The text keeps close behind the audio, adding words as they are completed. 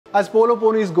As polo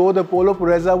ponies go, the Polo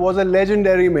Pureza was a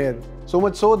legendary mare, so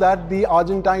much so that the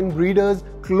Argentine breeders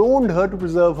cloned her to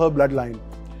preserve her bloodline.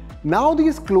 Now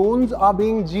these clones are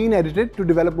being gene edited to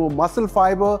develop more muscle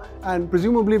fiber and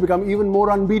presumably become even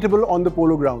more unbeatable on the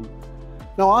polo ground.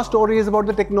 Now our story is about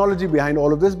the technology behind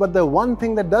all of this, but the one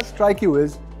thing that does strike you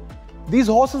is these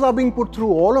horses are being put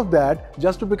through all of that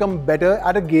just to become better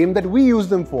at a game that we use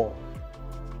them for.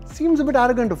 Seems a bit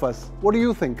arrogant of us. What do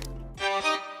you think?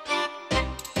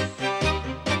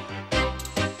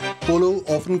 Polo,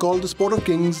 often called the sport of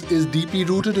kings, is deeply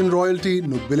rooted in royalty,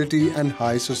 nobility and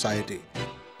high society.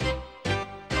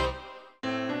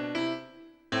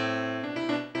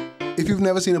 If you've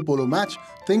never seen a polo match,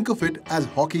 think of it as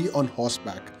hockey on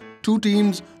horseback. Two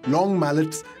teams, long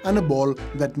mallets and a ball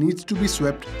that needs to be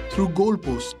swept through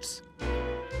goalposts.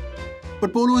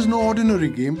 But polo is no ordinary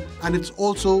game, and it's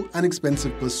also an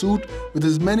expensive pursuit with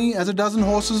as many as a dozen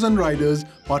horses and riders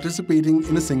participating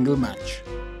in a single match.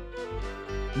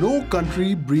 No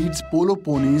country breeds polo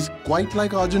ponies quite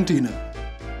like Argentina.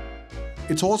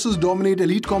 Its horses dominate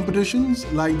elite competitions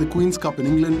like the Queen's Cup in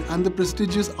England and the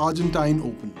prestigious Argentine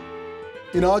Open.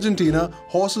 In Argentina,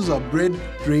 horses are bred,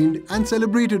 trained and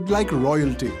celebrated like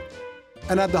royalty.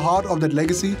 And at the heart of that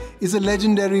legacy is a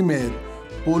legendary mare,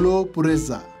 Polo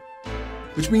Pureza,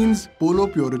 which means polo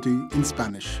purity in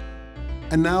Spanish.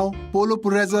 And now, Polo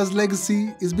Pureza's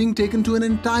legacy is being taken to an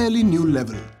entirely new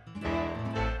level.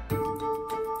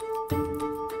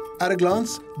 At a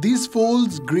glance, these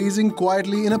foals grazing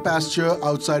quietly in a pasture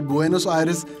outside Buenos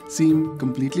Aires seem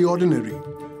completely ordinary.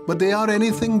 But they are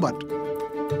anything but.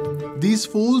 These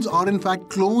foals are in fact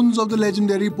clones of the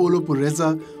legendary Polo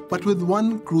Pureza, but with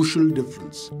one crucial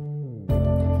difference.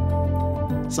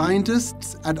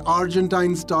 Scientists at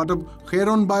Argentine startup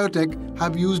Biotech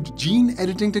have used gene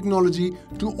editing technology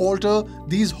to alter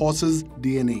these horses'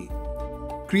 DNA,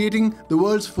 creating the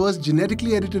world's first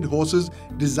genetically edited horses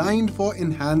designed for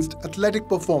enhanced athletic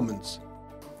performance.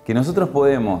 Que nosotros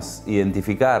podemos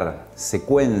identificar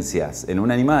secuencias en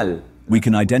un animal. We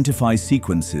can identify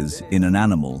sequences in an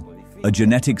animal, a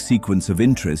genetic sequence of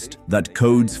interest that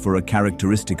codes for a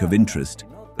characteristic of interest,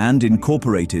 and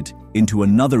incorporate it into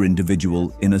another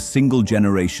individual in a single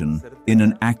generation in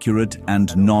an accurate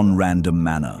and non-random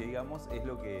manner.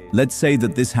 Let's say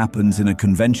that this happens in a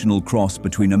conventional cross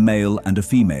between a male and a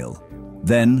female.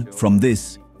 Then, from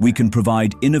this, we can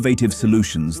provide innovative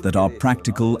solutions that are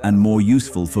practical and more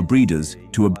useful for breeders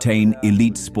to obtain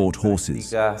elite sport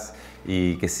horses.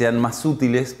 Y que sean más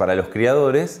útiles para los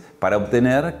criadores para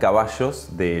obtener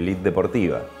caballos de élite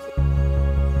deportiva.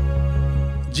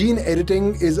 Gene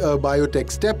editing is a biotech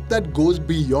step that goes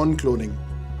beyond cloning.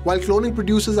 While cloning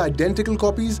produces identical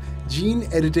copies, gene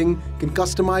editing can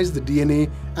customize the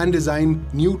DNA and design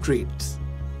new traits.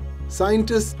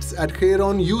 Scientists at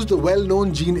Chiron use the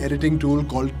well-known gene editing tool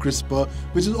called CRISPR,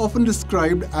 which is often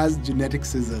described as genetic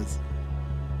scissors.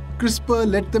 CRISPR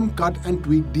let them cut and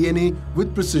tweak DNA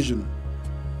with precision.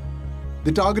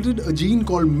 They targeted a gene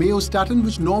called myostatin,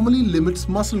 which normally limits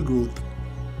muscle growth.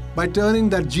 By turning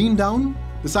that gene down,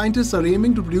 the scientists are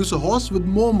aiming to produce a horse with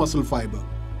more muscle fiber,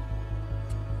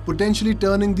 potentially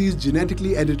turning these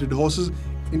genetically edited horses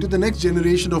into the next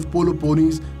generation of polo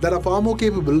ponies that are far more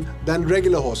capable than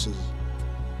regular horses.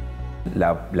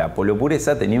 La Polo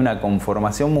Pureza tenía una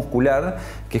conformación muscular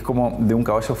que es como de un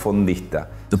caballo fondista.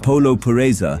 The Polo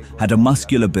Pureza had a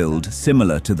muscular build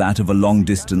similar to that of a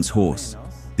long-distance horse.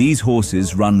 These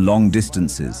horses run long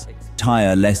distances,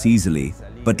 tire less easily,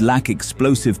 but lack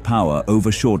explosive power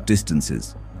over short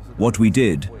distances. What we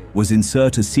did was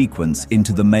insert a sequence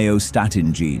into the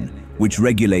myostatin gene, which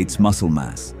regulates muscle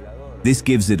mass. This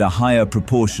gives it a higher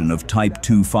proportion of type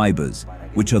 2 fibers,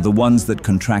 which are the ones that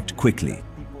contract quickly.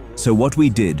 So what we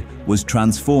did was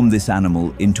transform this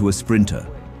animal into a sprinter,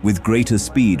 with greater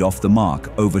speed off the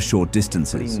mark over short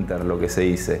distances. Sprinter, lo que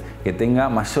se dice, que tenga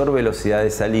mayor velocidad de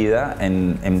salida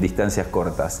en distancias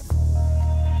cortas.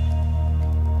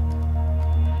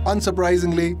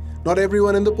 Unsurprisingly, not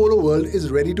everyone in the polo world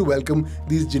is ready to welcome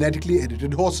these genetically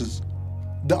edited horses.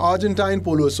 The Argentine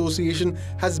Polo Association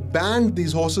has banned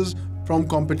these horses from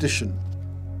competition.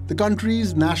 The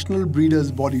country's national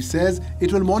breeders' body says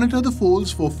it will monitor the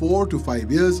foals for 4 to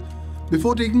 5 years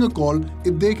before taking a call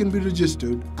if they can be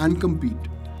registered and compete.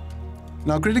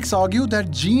 Now, critics argue that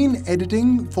gene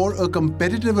editing for a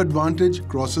competitive advantage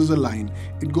crosses a line.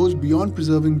 It goes beyond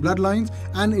preserving bloodlines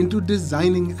and into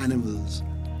designing animals.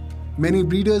 Many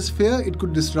breeders fear it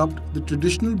could disrupt the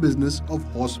traditional business of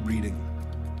horse breeding.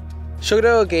 Yo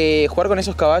creo que jugar con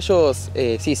esos caballos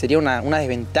sí, sería una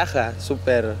desventaja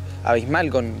súper abismal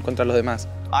contra los demás.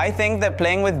 I think that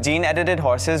playing with gene-edited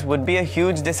horses would be a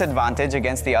huge disadvantage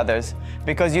against the others,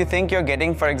 because you think you're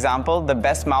getting, for example, the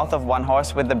best mouth of one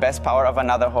horse with the best power of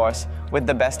another horse, with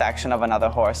the best action of another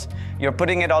horse. You're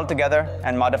putting it all together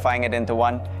and modifying it into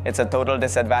one. It's a total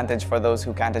disadvantage for those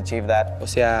who can't achieve that. O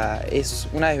sea, es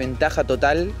una desventaja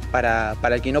total para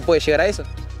el que no puede llegar a eso.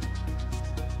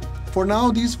 For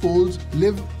now, these foals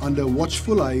live under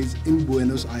watchful eyes in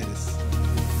Buenos Aires.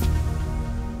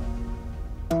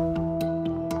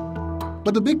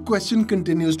 But the big question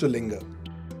continues to linger.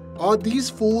 Are these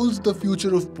foals the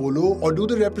future of polo, or do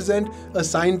they represent a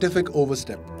scientific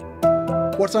overstep?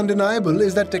 What's undeniable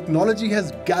is that technology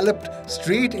has galloped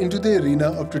straight into the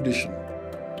arena of tradition,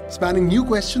 spanning new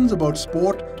questions about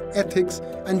sport, ethics,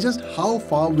 and just how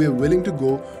far we're willing to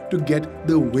go to get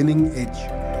the winning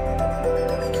edge.